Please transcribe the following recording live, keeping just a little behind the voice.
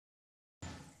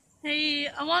Hey,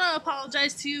 I want to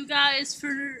apologize to you guys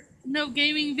for no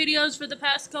gaming videos for the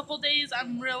past couple days.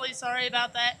 I'm really sorry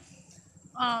about that.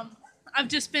 Um, I've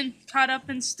just been caught up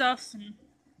in stuff and,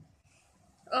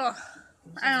 ugh,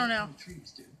 I don't know.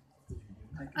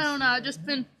 I don't know. I've just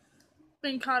been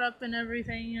caught up in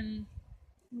everything and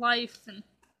life, and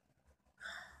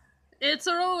it's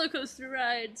a roller coaster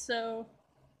ride. So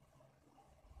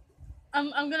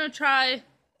I'm gonna try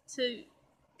to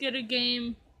get a,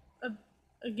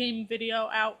 a game video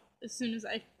out as soon as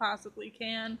I possibly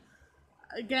can.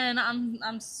 Again,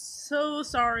 I'm so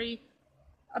sorry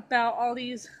about all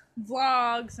these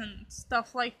vlogs and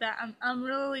stuff like that. I'm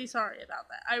really sorry about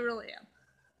that. I really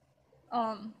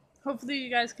am. Hopefully you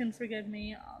guys can forgive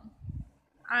me.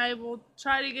 I will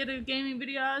try to get a gaming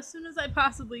video as soon as I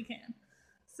possibly can.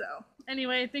 So,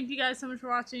 anyway, thank you guys so much for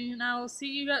watching, and I will see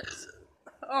you guys.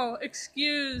 Oh,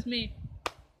 excuse me.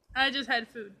 I just had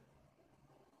food.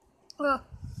 Ugh.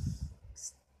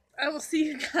 I will see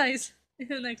you guys in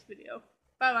the next video.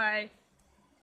 Bye bye.